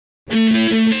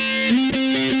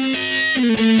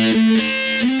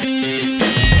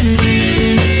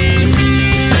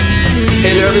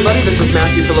everybody, this is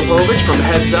Matthew Filipovich from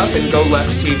Headzup and Go Left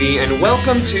TV, and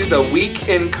welcome to the Week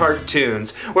in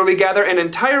Cartoons, where we gather an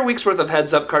entire week's worth of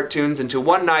Headzup cartoons into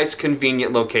one nice,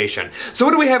 convenient location. So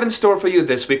what do we have in store for you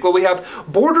this week? Well, we have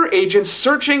border agents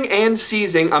searching and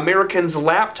seizing Americans'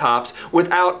 laptops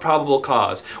without probable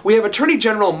cause. We have Attorney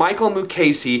General Michael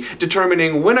Mukasey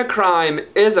determining when a crime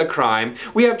is a crime.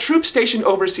 We have troops stationed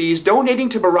overseas donating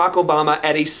to Barack Obama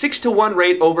at a 6-to-1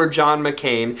 rate over John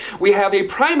McCain. We have a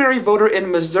primary voter in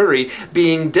Missouri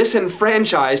being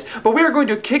disenfranchised, but we are going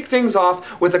to kick things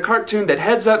off with a cartoon that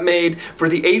Headzup made for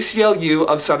the ACLU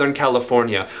of Southern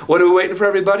California. What are we waiting for,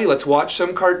 everybody? Let's watch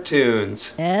some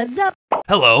cartoons. Headzup.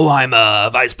 Hello, I'm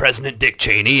Vice President Dick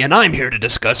Cheney, and I'm here to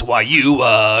discuss why you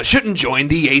shouldn't join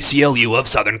the ACLU of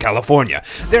Southern California.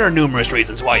 There are numerous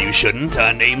reasons why you shouldn't,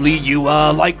 namely you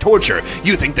like torture.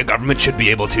 You think the government should be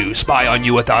able to spy on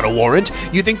you without a warrant.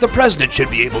 You think the president should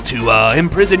be able to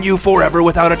imprison you forever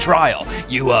without a trial.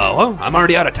 Well, I'm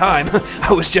already out of time.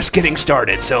 I was just getting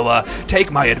started, so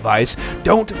take my advice.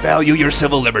 Don't value your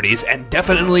civil liberties, and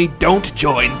definitely don't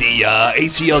join the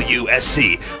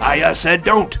ACLU-SC. I said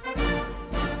don't.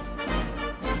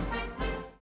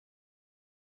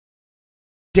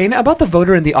 Dana, about the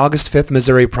voter in the August 5th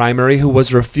Missouri primary who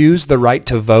was refused the right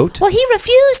to vote. Well, he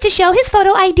refused to show his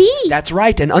photo ID. That's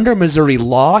right, and under Missouri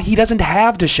law, he doesn't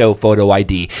have to show photo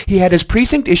ID. He had his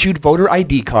precinct-issued voter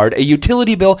ID card, a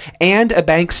utility bill, and a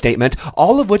bank statement,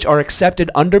 all of which are accepted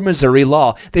under Missouri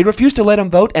law. They refused to let him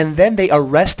vote, and then they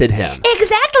arrested him.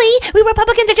 Exactly! We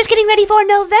Republicans are just getting ready for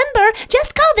November.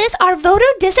 Just call this our voter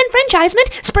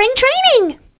disenfranchisement spring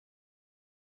training.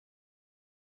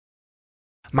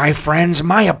 My friends,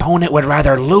 my opponent would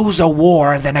rather lose a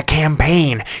war than a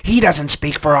campaign. He doesn't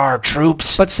speak for our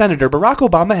troops. But Senator, Barack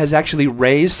Obama has actually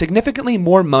raised significantly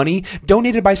more money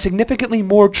donated by significantly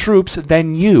more troops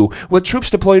than you. With troops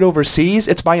deployed overseas,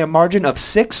 it's by a margin of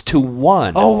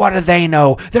 6-to-1. Oh, what do they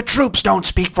know? The troops don't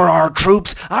speak for our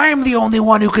troops. I'm the only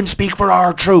one who can speak for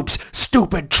our troops.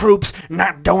 Stupid troops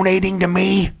not donating to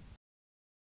me.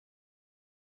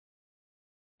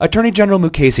 Attorney General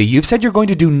Mukasey, you've said you're going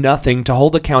to do nothing to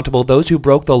hold accountable those who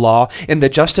broke the law in the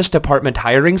Justice Department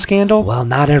hiring scandal? Well,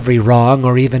 not every wrong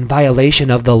or even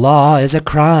violation of the law is a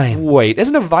crime. Wait,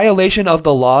 isn't a violation of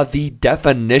the law the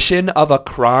definition of a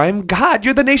crime? God,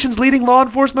 you're the nation's leading law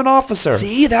enforcement officer.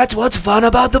 See, that's what's fun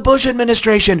about the Bush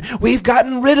administration. We've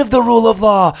gotten rid of the rule of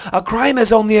law. A crime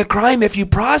is only a crime if you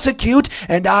prosecute,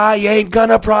 and I ain't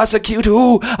gonna prosecute.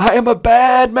 Ooh, I am a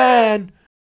bad man.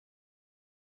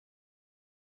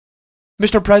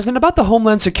 Mr. President, about the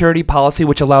Homeland Security policy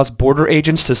which allows border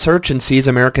agents to search and seize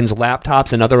Americans'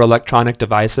 laptops and other electronic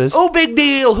devices. Oh, big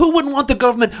deal. Who wouldn't want the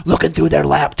government looking through their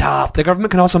laptop? The government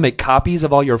can also make copies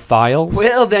of all your files.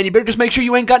 Well, then, you better just make sure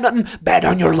you ain't got nothing bad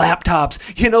on your laptops.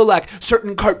 You know, like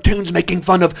certain cartoons making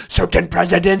fun of certain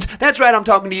presidents. That's right, I'm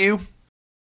talking to you.